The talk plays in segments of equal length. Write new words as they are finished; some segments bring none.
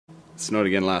snowed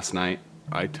again last night.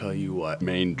 I tell you what,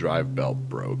 main drive belt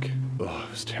broke. Oh,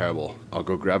 it was terrible. I'll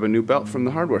go grab a new belt from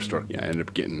the hardware store. Yeah, I ended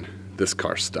up getting this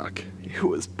car stuck. It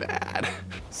was bad.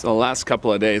 So the last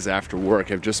couple of days after work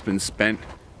have just been spent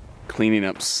cleaning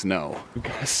up snow. We've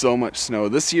got so much snow.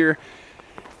 This year,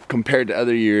 compared to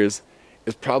other years,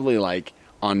 is probably like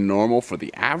on normal for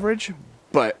the average,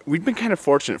 but we've been kind of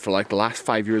fortunate for like the last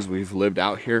 5 years we've lived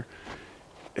out here.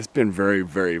 It's been very,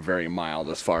 very, very mild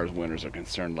as far as winters are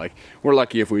concerned. Like, we're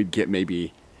lucky if we'd get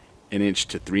maybe 1 inch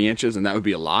to 3 inches, and that would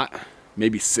be a lot.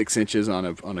 Maybe 6 inches on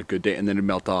a good day, and then it'd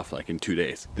melt off like in 2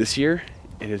 days. This year,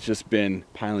 it has just been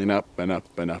piling up and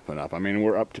up and up and up. I mean,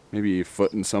 we're up to maybe a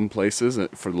foot in some places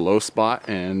for the low spot,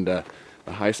 and the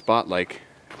high spot like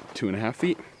 2.5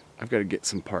 feet. I've got to get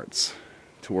some parts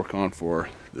to work on for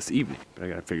this evening, but I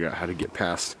got to figure out how to get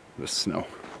past the snow.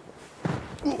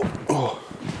 Oh.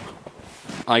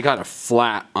 I got a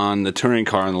flat on the touring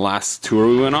car on the last tour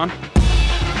we went on.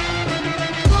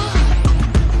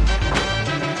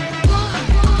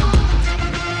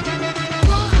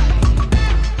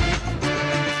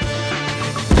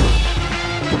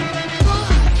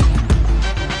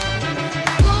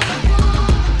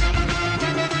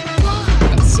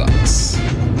 That sucks.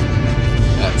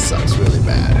 That sucks really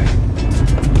bad.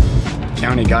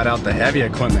 County got out the heavy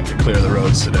equipment to clear the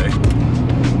roads today.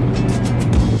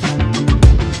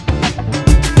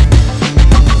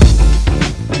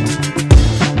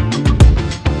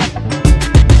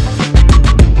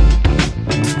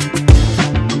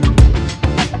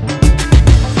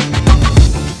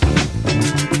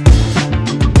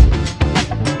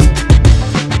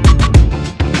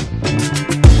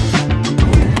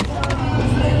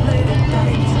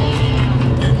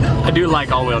 I do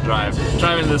like all-wheel drive.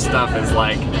 Driving this stuff is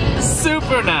like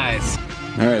super nice.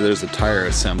 All right, there's a tire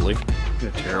assembly. I'm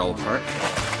gonna tear it all apart.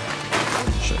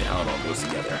 Show you how it all goes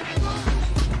together.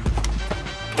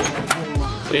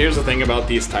 So here's the thing about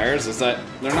these tires is that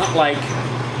they're not like.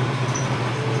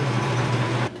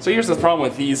 So here's the problem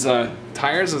with these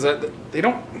tires is that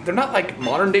they're not like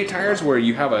modern day tires where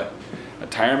you have a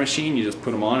tire machine, you just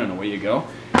put them on and away you go.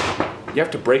 You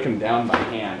have to break them down by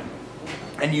hand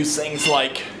and use things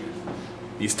like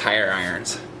these tire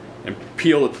irons and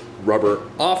peel the rubber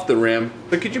off the rim.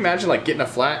 But could you imagine like getting a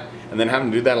flat and then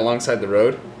having to do that alongside the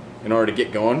road in order to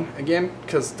get going again?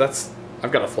 Because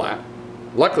I've got a flat.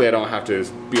 Luckily I don't have to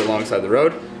be alongside the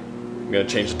road. I'm gonna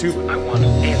change the tube. I want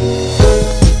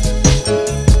to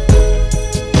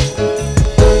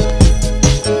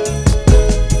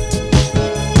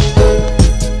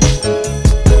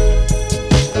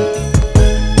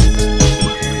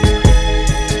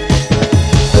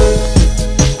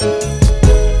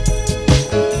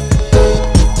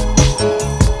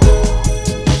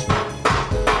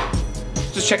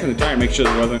checking the tire, make sure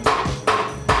there wasn't.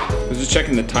 I was just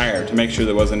checking the tire to make sure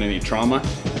there wasn't any trauma.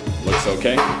 Looks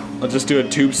okay. I'll just do a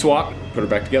tube swap, put it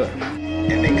back together.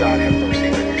 And may God have mercy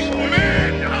on your soul.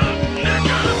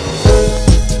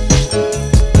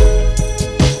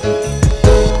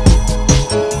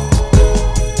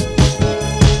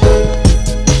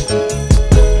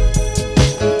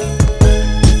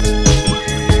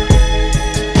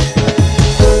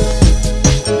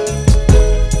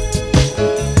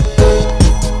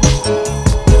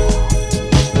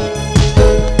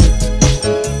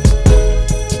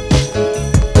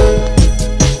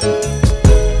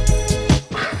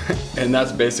 And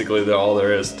that's basically all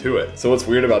there is to it. So what's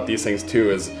weird about these things too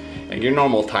is like your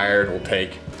normal tire will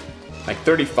take like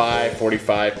 35,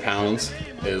 45 pounds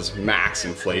is max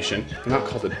inflation. They're not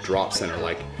called a drop center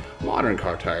like modern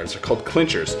car tires. They're called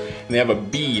clinchers. And they have a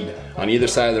bead on either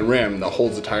side of the rim that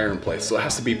holds the tire in place. So it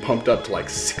has to be pumped up to like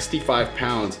 65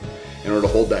 pounds in order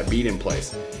to hold that bead in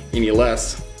place. Any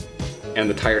less and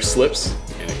the tire slips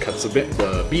and it cuts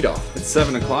the bead off. It's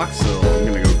 7 o'clock, so I'm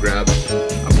gonna go grab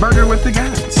a burger with the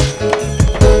guys.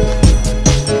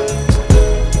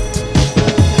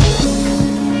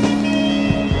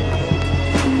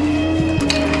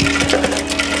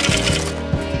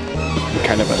 I'm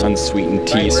kind of an unsweetened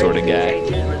tea sort of guy.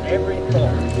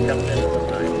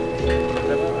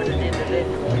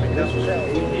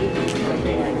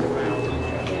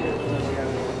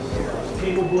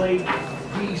 Cable blade,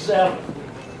 P7,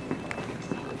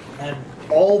 and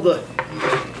all the.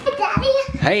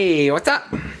 Hey, what's up?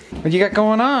 What you got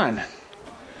going on? Are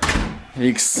you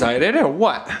excited or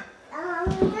what?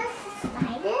 Just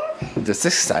excited. Just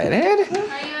excited? Are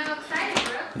you excited,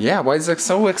 bro? Yeah, why is it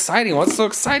so exciting? What's so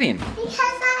exciting? Because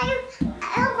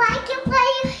I like it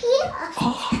while you're here.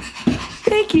 Oh,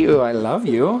 thank you. I love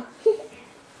you.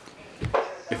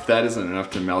 If that isn't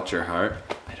enough to melt your heart,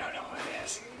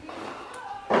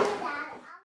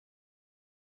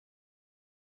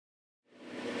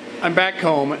 I'm back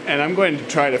home and I'm going to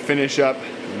try to finish up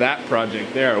that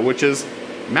project there, which is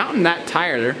mounting that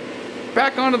tire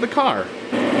back onto the car.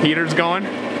 Heater's going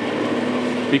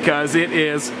because it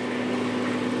is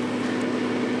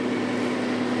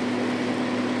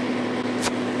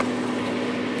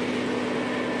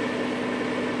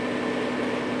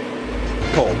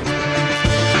cold.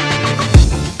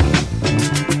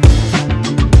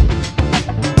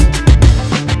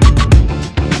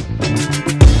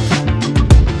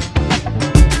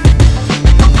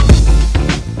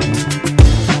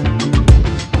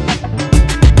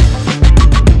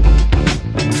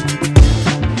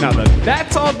 Now that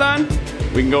that's all done,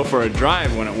 we can go for a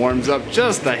drive when it warms up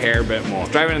just a hair bit more.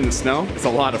 Driving in the snow is a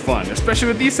lot of fun, especially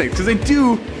with these things, because they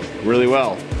do really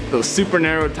well. Those super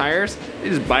narrow tires, they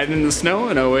just bite in the snow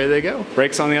and away they go.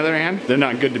 Brakes, on the other hand, they're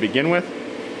not good to begin with,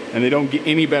 and they don't get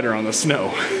any better on the snow.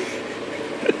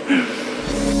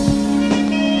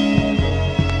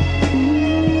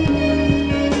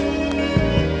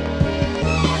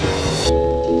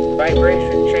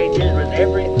 Vibration changes with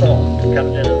every thought that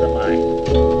comes into the mind.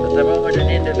 But the moment an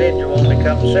individual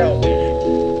becomes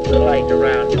selfish, the light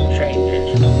around him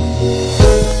changes.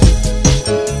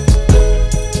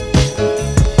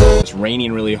 It's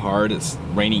raining really hard. It's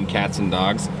raining cats and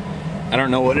dogs. I don't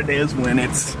know what it is when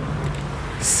it's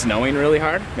snowing really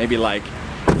hard. Maybe like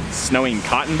snowing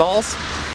cotton balls.